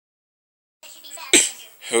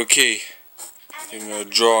Okay, in a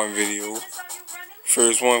drawing video.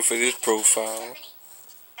 First one for this profile.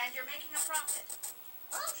 And you're making a profit.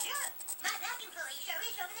 Oh, sure. My vacuum employee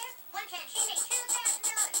Sharice over there, one time she made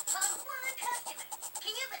 $2,000 on one customer.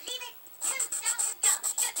 Can you believe it?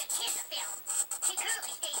 $2,000 just to kiss a film. She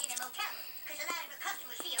currently stays in a motel because a lot of her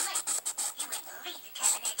customers see her late. You wouldn't believe the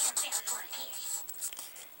cabinet some fellas want to kiss.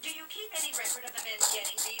 Do you keep any record of the men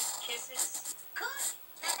getting these kisses? Of course.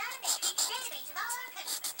 My database keeps a database of all our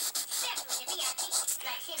customers, especially the VIPs,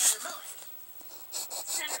 like Senator Morris.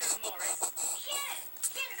 Senator Morris? Sure.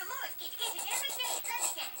 Senator Morris gets kisses every day at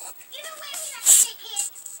lunchtime. You know where he likes to take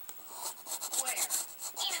kids? Where?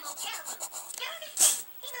 In a motel room. You understand?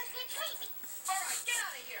 He must get sleepy. All right, get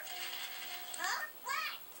out of here. Huh? Why?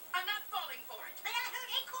 I'm not falling for it. But I heard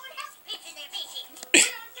Acorn House pits in their bitches. We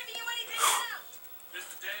aren't giving you anything else.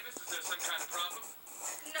 Mr. Davis, is there some kind of problem?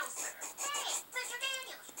 No, sir. Hey, Mr.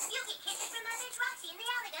 Daniels, you get kisses from my bitch Roxy in the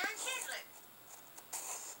Allegan Sizzler.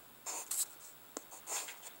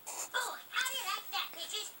 Boy, how do you like that,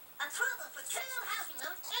 bitches? Approval for 2 housing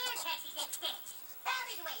loans and taxes and stamps.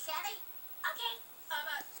 Sally's away, Sally. Okay.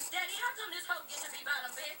 Daddy, how come this hoe gets to be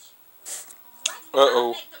bottom bitch? What?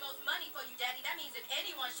 Uh-oh. I make the most money for you, Daddy. That means if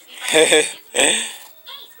anyone should be bottom bitch,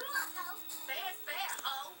 Hey, screw up, ho. fair is fair,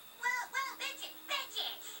 hoe. Well, bitches,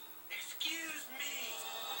 bitches. Excuse me.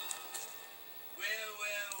 Well,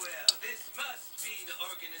 this must be the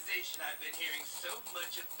organization I've been hearing so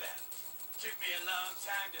much about. Took me a long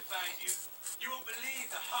time to find you. You won't believe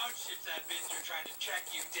the hardships I've been through trying to track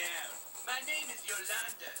you down. My name is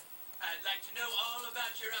Yolanda. I'd like to know all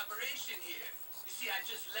about your operation here. You see, I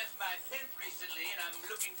just left my pimp recently and I'm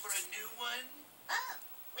looking for a new one. Oh,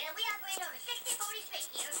 well, we operate on a 60-40 split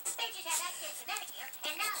here. Bitches have access to Medicare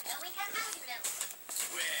and now low-income housing loans.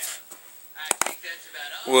 Well, I think that's about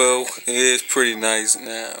all. Well, it is pretty nice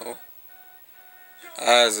now.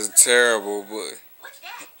 Eyes are terrible, but What's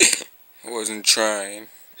that? I wasn't trying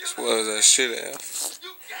as well as I should have. You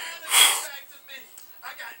gotta come back to me.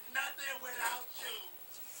 I got nothing without you.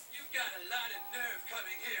 You got a lot of nerve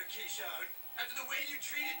coming here, Keyshawn. After the way you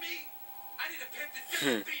treated me, I need a pimp that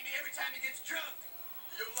doesn't beat me every time he gets drunk.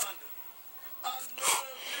 Yolanda, I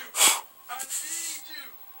love you. I need you.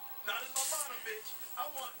 Not as my bottom bitch. I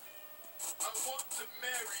want to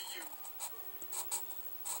marry you.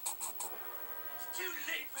 It's too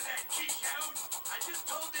late for that, Keyshawn. I just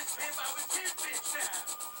told this pimp I was his bitch now.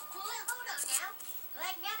 Well, hold on now.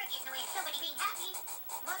 Life never gets in the way of somebody being happy.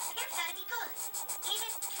 Most pimps gotta be good,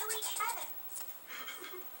 even to each other.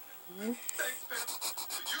 Thanks, pimp.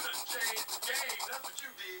 You done changed the game. That's what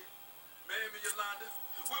you did. Marry me, Yolanda.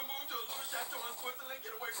 We'll move to a little chateau in Switzerland,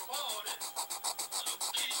 get away from all this.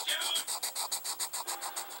 Keyshawn.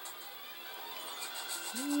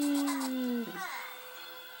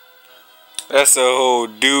 That's a whole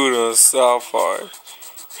dude on South Park.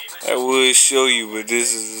 I would show you, but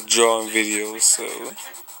this is a drawing video, so. Oh,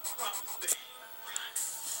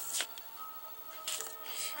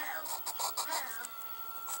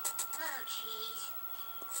 jeez.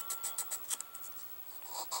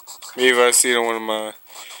 Maybe if I see it on one of my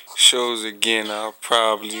shows again, I'll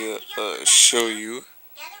probably show you.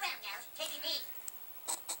 Gather round, gals. Take a knee.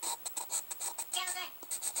 Gals,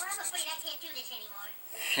 I'm afraid I can't do this anymore.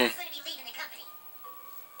 I'm going to be leaving the company.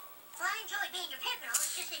 Well, I enjoy being your pimp and all.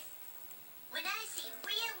 It's just that when I see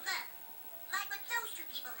real love, like what those 2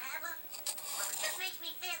 people have, well, it just makes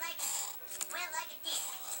me feel like, well, like a dick.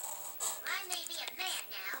 I may be a man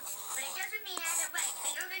now, but it doesn't mean I have the right to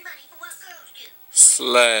be earning money for what girls do.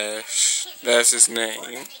 Slash. That's his name.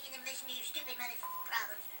 Making them listen to your stupid motherfucking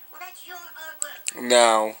problems. Well, that's your hard work.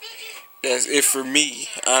 Now, Bitches, that's it for me.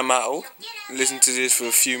 I'm out. Listen to this for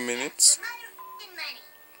a few minutes.